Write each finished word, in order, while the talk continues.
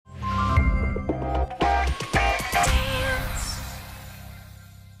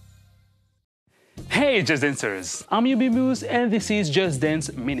Hey Just Dancers! I'm UbiMouss and this is Just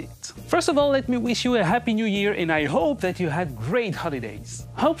Dance Minute. First of all, let me wish you a happy new year and I hope that you had great holidays.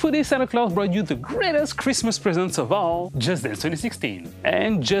 Hopefully Santa Claus brought you the greatest Christmas presents of all, Just Dance 2016.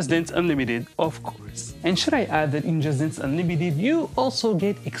 And Just Dance Unlimited, of course. And should I add that in Just Dance Unlimited you also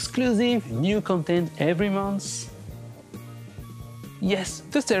get exclusive new content every month? Yes,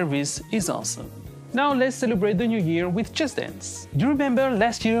 the service is awesome. Now let's celebrate the new year with Just Dance. Do you remember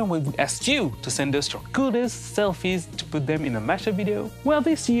last year when we asked you to send us your coolest selfies to put them in a mashup video? Well,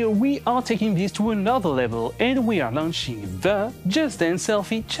 this year we are taking this to another level and we are launching the Just Dance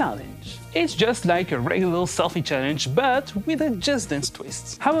Selfie Challenge. It's just like a regular selfie challenge, but with a Just Dance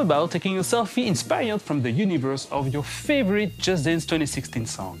twist. How about taking a selfie inspired from the universe of your favorite Just Dance 2016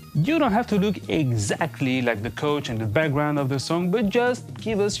 song? You don't have to look exactly like the coach and the background of the song, but just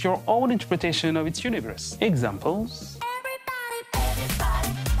give us your own interpretation of its universe. Examples?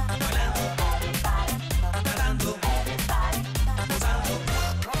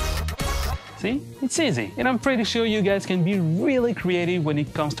 See? It's easy, and I'm pretty sure you guys can be really creative when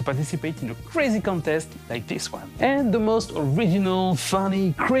it comes to participate in a crazy contest like this one. And the most original,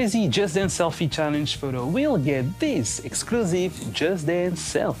 funny, crazy Just Dance Selfie Challenge photo will get this exclusive Just Dance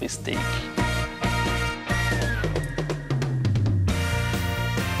Selfie Stick.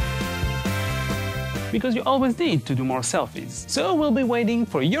 Because you always need to do more selfies. So we'll be waiting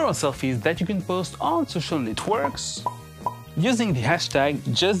for your selfies that you can post on social networks using the hashtag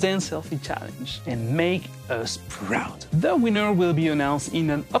JustDanceSelfieChallenge and make us proud. The winner will be announced in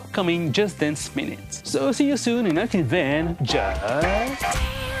an upcoming Just Dance Minute. So see you soon, and until then, just dance!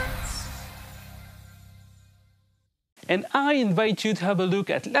 And I invite you to have a look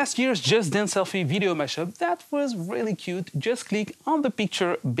at last year's Just Dance Selfie video mashup that was really cute. Just click on the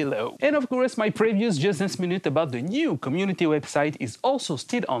picture below. And of course, my previous Just Dance Minute about the new community website is also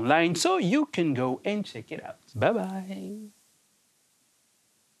still online, so you can go and check it out. Bye bye!